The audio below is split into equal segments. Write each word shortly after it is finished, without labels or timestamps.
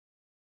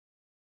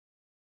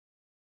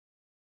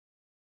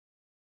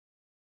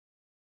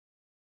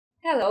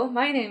Hello,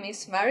 my name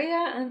is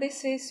Maria and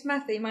this is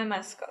Mathy, my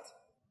mascot.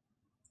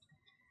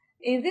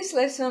 In this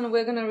lesson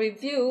we're going to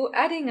review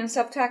adding and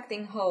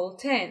subtracting whole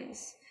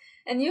tens,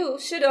 and you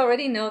should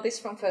already know this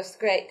from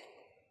first grade.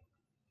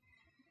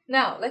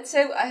 Now, let's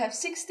say I have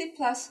 60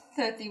 plus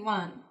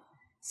 31.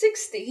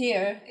 60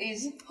 here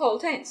is whole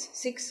tens,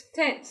 6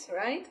 tens,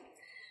 right?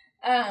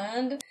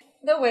 And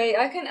the way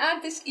I can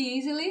add this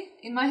easily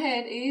in my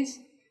head is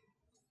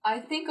I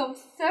think of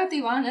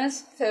 31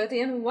 as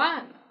 30 and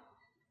 1.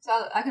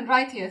 So I can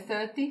write here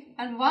 30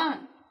 and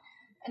 1.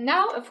 And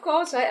now, of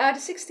course, I add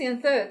 60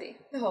 and 30,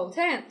 the whole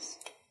tens.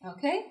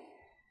 Okay?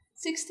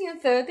 60 and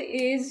 30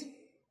 is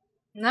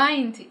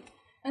 90.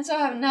 And so I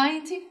have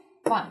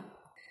 91.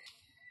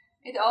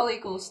 It all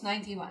equals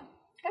 91.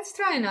 Let's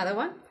try another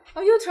one.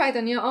 Oh, you try it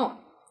on your own.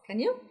 Can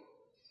you?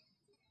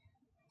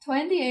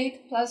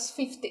 28 plus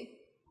 50.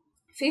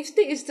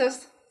 50 is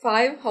just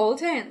 5 whole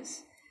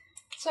tens.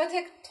 So I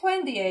take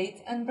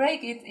 28 and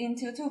break it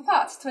into two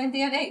parts,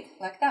 20 and 8,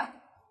 like that.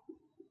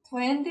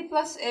 20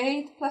 plus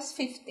 8 plus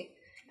 50.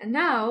 And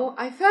now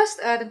I first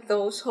add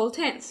those whole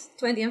tens,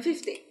 20 and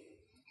 50.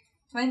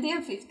 20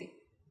 and 50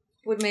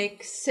 would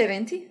make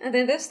 70, and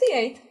then there's the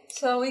 8,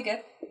 so we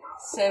get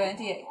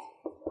 78.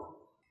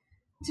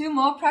 Two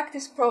more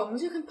practice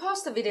problems. You can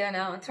pause the video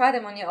now and try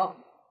them on your own.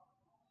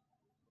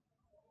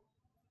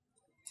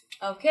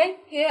 Okay,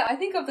 here I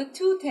think of the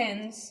 2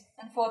 tens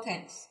and 4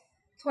 tens.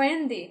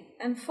 20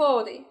 and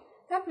 40,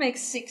 that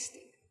makes 60.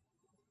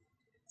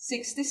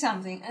 60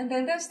 something, and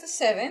then there's the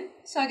 7,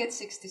 so I get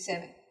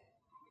 67.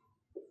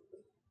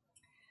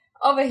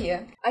 Over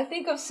here, I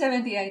think of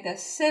 78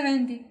 as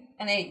 70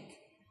 and 8.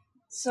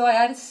 So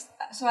I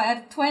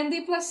add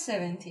 20 plus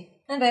 70,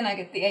 and then I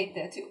get the 8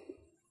 there too.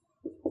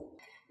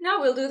 Now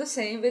we'll do the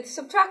same with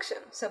subtraction,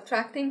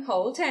 subtracting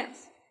whole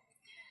tens.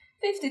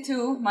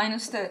 52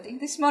 minus 30.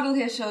 This model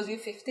here shows you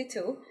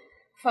 52,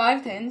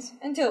 5 tens,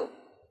 and 2.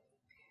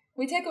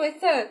 We take away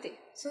 30,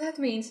 so that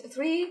means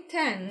 3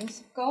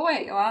 tens go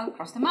away, or I'll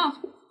cross them out.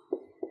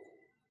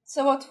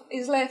 So what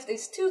is left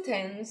is 2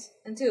 tens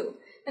and 2.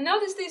 And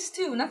notice these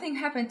 2, nothing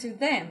happened to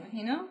them,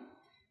 you know?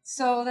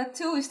 So that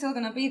 2 is still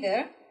going to be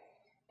there.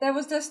 There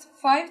was just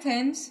 5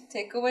 tens,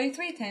 take away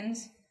 3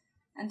 tens,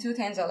 and 2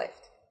 tens are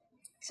left.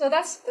 So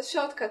that's the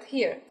shortcut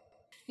here.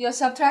 You're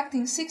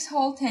subtracting 6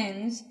 whole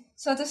tens,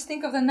 so just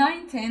think of the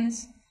 9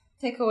 tens,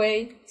 take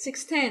away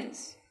 6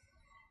 tens.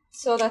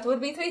 So that would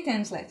be 3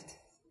 tens left.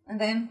 And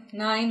then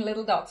 9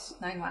 little dots,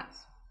 9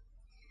 ones.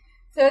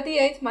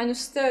 38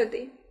 minus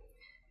 30.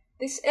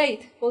 This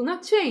 8 will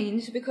not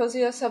change because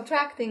you are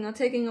subtracting or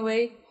taking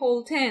away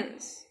whole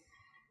tens.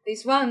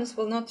 These ones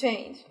will not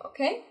change,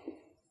 okay?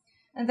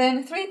 And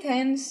then 3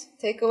 tens,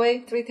 take away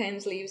 3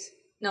 tens, leaves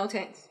no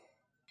tens.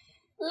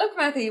 Look,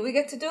 Mathy, we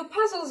get to do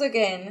puzzles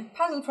again,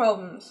 puzzle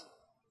problems.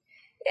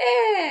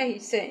 Yeah,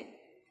 he's saying.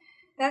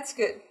 That's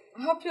good.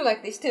 I hope you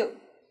like this too.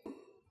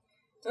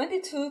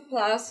 22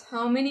 plus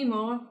how many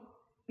more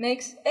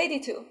makes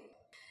 82.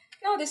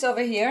 Notice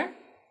over here,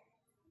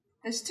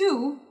 there's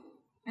 2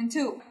 and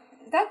 2.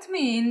 That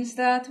means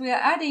that we are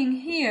adding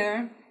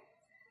here,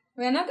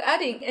 we are not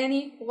adding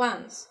any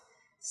ones.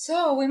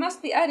 So we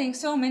must be adding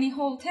so many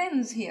whole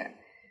tens here.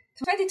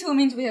 22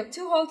 means we have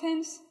 2 whole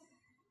tens,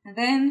 and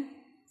then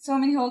so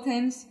many whole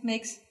tens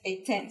makes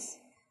 8 tens.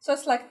 So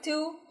it's like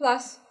 2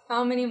 plus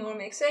how many more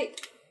makes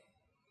 8.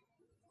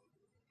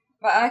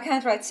 But I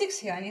can't write 6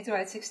 here, I need to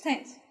write 6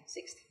 tens,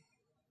 60.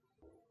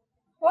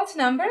 What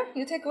number?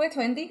 You take away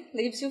 20,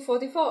 leaves you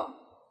 44.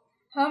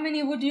 How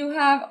many would you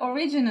have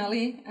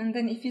originally? And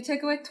then if you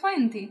take away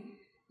 20,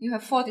 you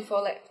have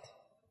 44 left.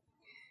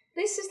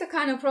 This is the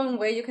kind of problem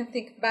where you can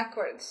think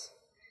backwards.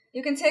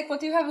 You can take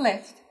what you have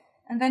left,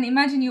 and then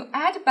imagine you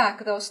add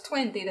back those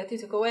 20 that you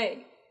took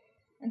away.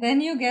 And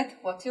then you get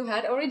what you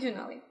had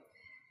originally.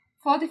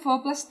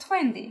 44 plus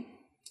 20.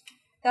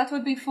 That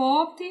would be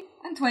 40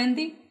 and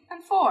 20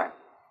 and 4.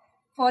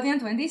 40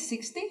 and 20 is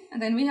 60, and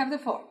then we have the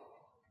 4.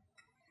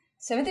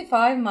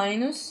 75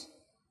 minus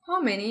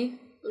how many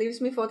leaves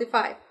me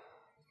 45?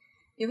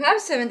 You have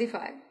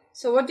 75.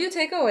 So what do you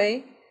take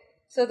away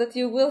so that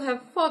you will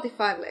have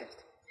 45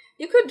 left?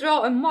 You could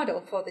draw a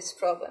model for this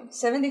problem.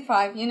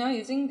 75, you know,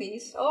 using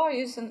these, or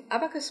use an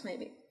abacus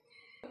maybe.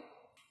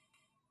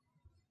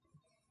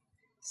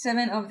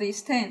 7 of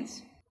these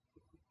tens.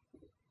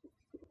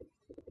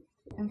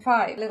 And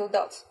 5 little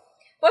dots.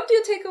 What do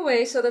you take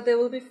away so that there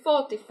will be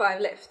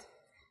 45 left?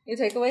 You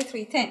take away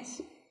 3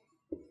 tens.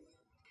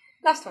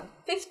 Last one.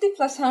 50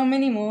 plus how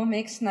many more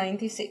makes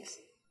 96?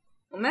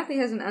 Well, Mathy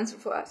has an answer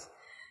for us.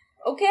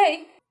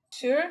 Okay,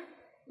 sure.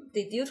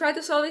 Did you try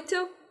to solve it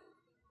too?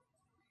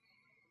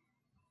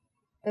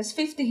 There's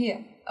 50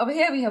 here. Over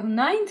here we have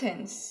 9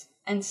 tens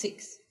and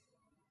 6.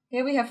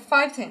 Here we have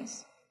 5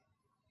 tens.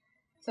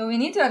 So we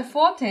need to add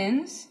 4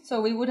 tens,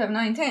 so we would have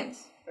 9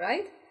 tens,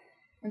 right?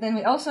 And then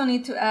we also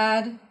need to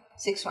add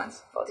 6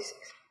 ones, 46.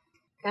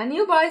 Can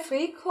you buy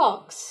 3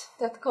 clocks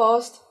that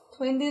cost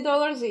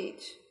 $20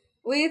 each?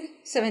 With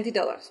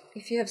 $70.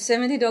 If you have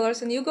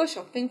 $70 and you go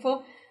shopping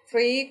for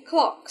 3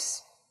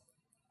 clocks.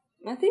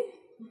 Mathy?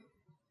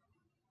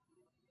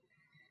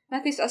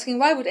 Matt is asking,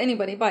 why would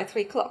anybody buy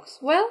 3 clocks?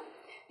 Well,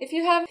 if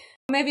you have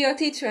maybe you're a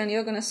teacher and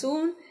you're gonna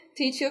soon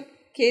teach your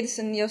kids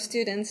and your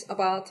students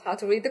about how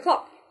to read the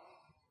clock.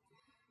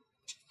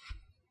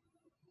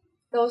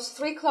 Those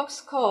 3 clocks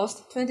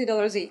cost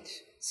 $20 each.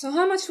 So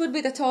how much would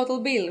be the total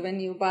bill when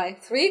you buy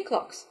 3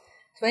 clocks?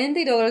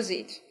 $20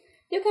 each.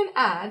 You can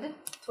add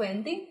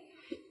 $20,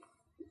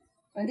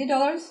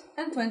 $20,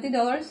 and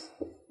 $20,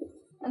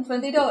 and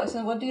 $20,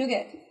 and what do you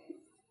get?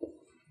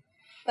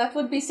 That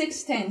would be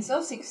 6 tenths,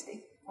 so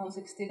 60, on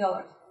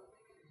 $60.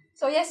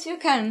 So yes, you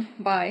can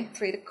buy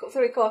 3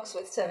 clocks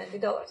with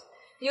 $70.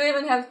 You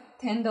even have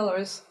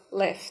 $10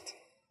 left.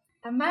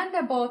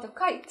 Amanda bought a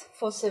kite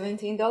for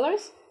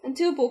 $17 and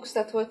 2 books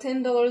that were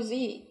 $10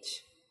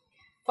 each.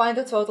 Find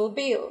the total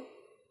bill.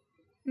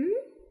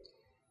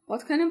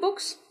 What kind of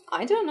books?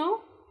 I don't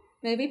know.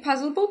 Maybe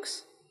puzzle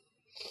books?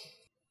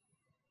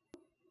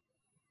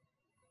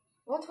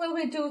 What will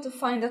we do to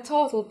find the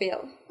total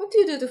bill? What do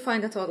you do to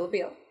find the total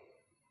bill?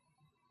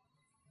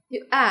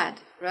 You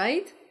add,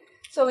 right?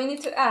 So we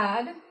need to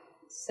add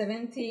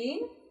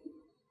 17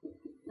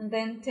 and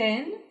then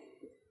 10,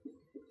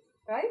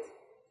 right?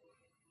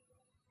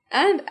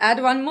 And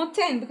add one more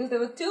 10 because there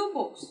were 2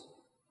 books.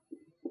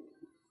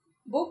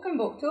 Book and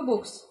book, 2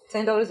 books,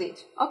 $10 each.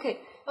 Okay,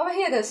 over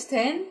here there's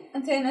 10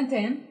 and 10 and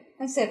 10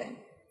 and 7.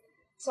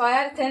 So I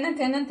add 10 and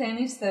 10 and 10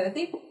 is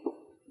 30.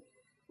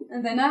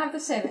 And then I have the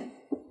 7.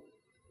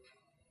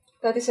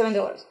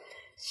 $37.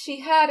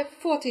 She had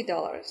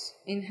 $40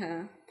 in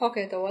her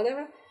pocket or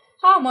whatever.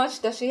 How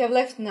much does she have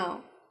left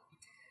now?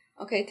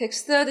 Okay, it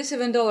takes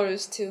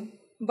 $37 to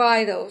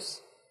buy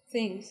those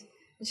things.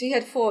 And she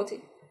had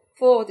 40,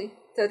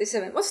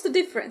 37. What's the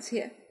difference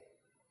here?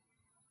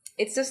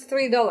 It's just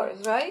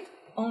 $3, right?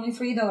 Only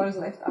 $3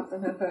 left after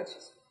her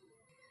purchase.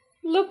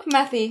 Look,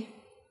 Matthew.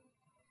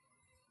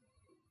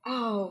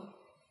 Oh,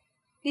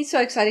 he's so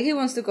excited. He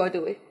wants to go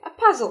do it. A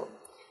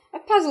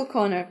puzzle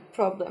corner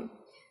problem.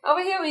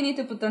 Over here we need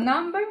to put a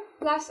number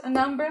plus a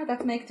number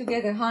that make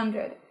together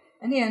 100.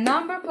 And here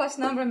number plus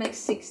number makes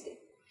 60.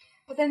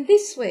 But then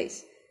this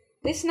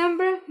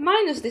number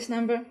minus this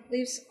number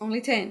leaves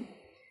only 10.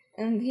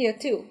 And here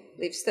 2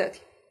 leaves 30.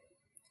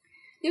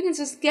 You can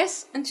just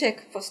guess and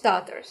check for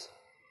starters.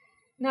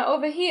 Now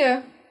over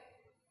here,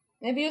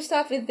 maybe you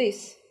start with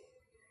this.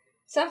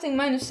 Something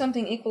minus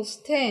something equals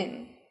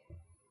 10.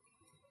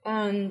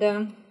 And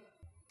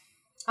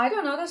I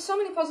don't know, there's so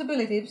many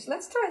possibilities.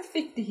 Let's try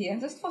 50 here,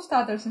 just for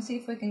starters, and see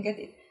if we can get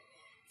it.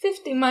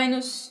 50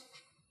 minus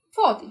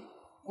 40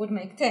 would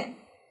make 10.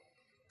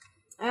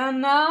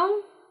 And now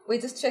we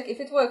just check if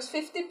it works.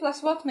 50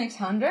 plus what makes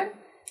 100?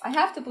 I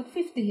have to put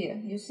 50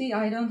 here. You see,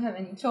 I don't have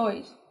any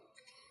choice.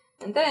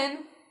 And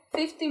then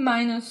 50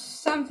 minus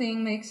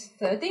something makes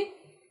 30.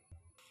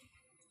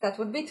 That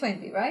would be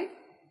 20, right?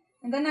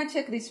 And then I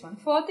check this one.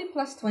 40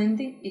 plus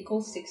 20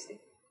 equals 60.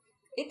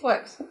 It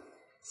works.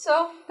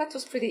 So that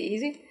was pretty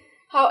easy.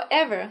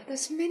 However,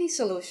 there's many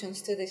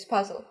solutions to this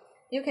puzzle.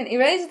 You can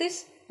erase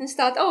this and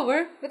start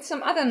over with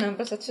some other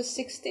numbers such as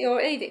 60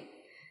 or 80.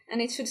 And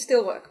it should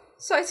still work.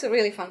 So it's a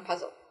really fun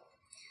puzzle.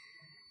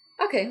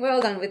 Okay, we're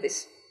all done with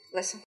this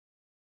lesson.